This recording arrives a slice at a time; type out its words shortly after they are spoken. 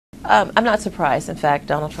I'm not surprised. In fact,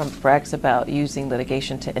 Donald Trump brags about using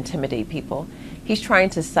litigation to intimidate people. He's trying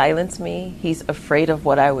to silence me. He's afraid of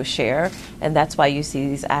what I would share, and that's why you see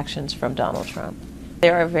these actions from Donald Trump.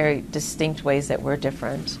 There are very distinct ways that we're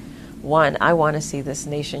different. One, I want to see this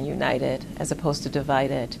nation united as opposed to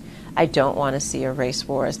divided. I don't want to see a race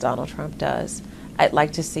war as Donald Trump does. I'd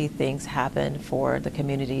like to see things happen for the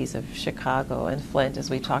communities of Chicago and Flint, as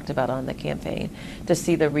we talked about on the campaign, to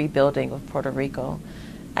see the rebuilding of Puerto Rico.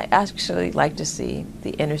 I actually like to see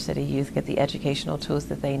the inner city youth get the educational tools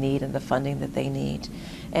that they need and the funding that they need.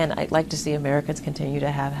 And I'd like to see Americans continue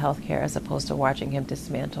to have health care as opposed to watching him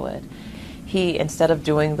dismantle it. He, instead of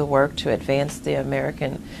doing the work to advance the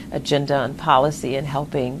American agenda and policy and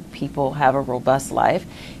helping people have a robust life,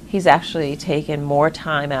 he's actually taken more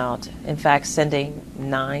time out, in fact, sending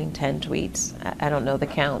 9, 10 tweets, I don't know the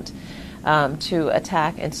count, to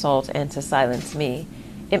attack, insult, and to silence me.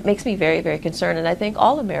 It makes me very, very concerned, and I think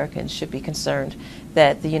all Americans should be concerned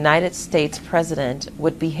that the United States president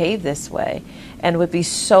would behave this way and would be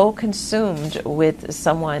so consumed with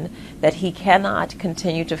someone that he cannot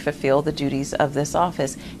continue to fulfill the duties of this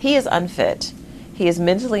office. He is unfit, he is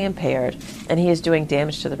mentally impaired, and he is doing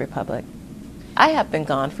damage to the republic. I have been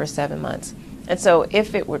gone for 7 months, and so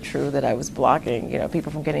if it were true that I was blocking,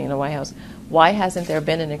 people from getting in the White House, why hasn't there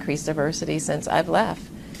been an increased diversity since I've left?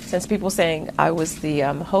 Since people saying I was the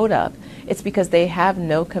hold-up, it's because they have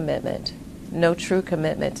no commitment, no true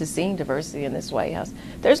commitment to seeing diversity in this White House.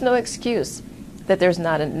 There's no excuse that there's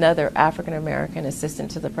not another African-American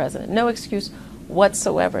assistant to the president. No excuse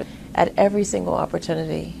whatsoever. At every single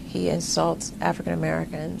opportunity, he insults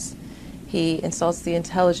African-Americans. He insults the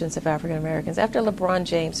intelligence of African-Americans. After LeBron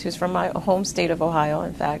James, who's from my home state of Ohio,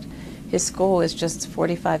 in fact, his school is just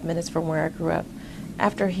 45 minutes from where I grew up.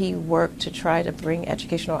 After he worked to try to bring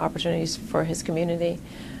educational opportunities for his community,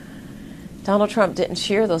 Donald Trump didn't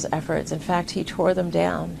cheer those efforts. In fact, he tore them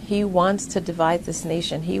down. He wants to divide this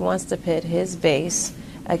nation. He wants to pit his base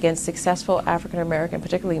against successful African-American,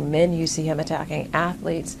 particularly men. You see him attacking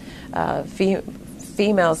athletes,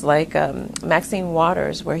 females like Maxine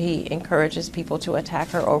Waters, where he encourages people to attack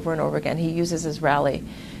her over and over again. He uses his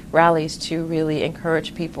rallies to really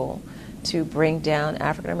encourage people to bring down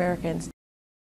African-Americans.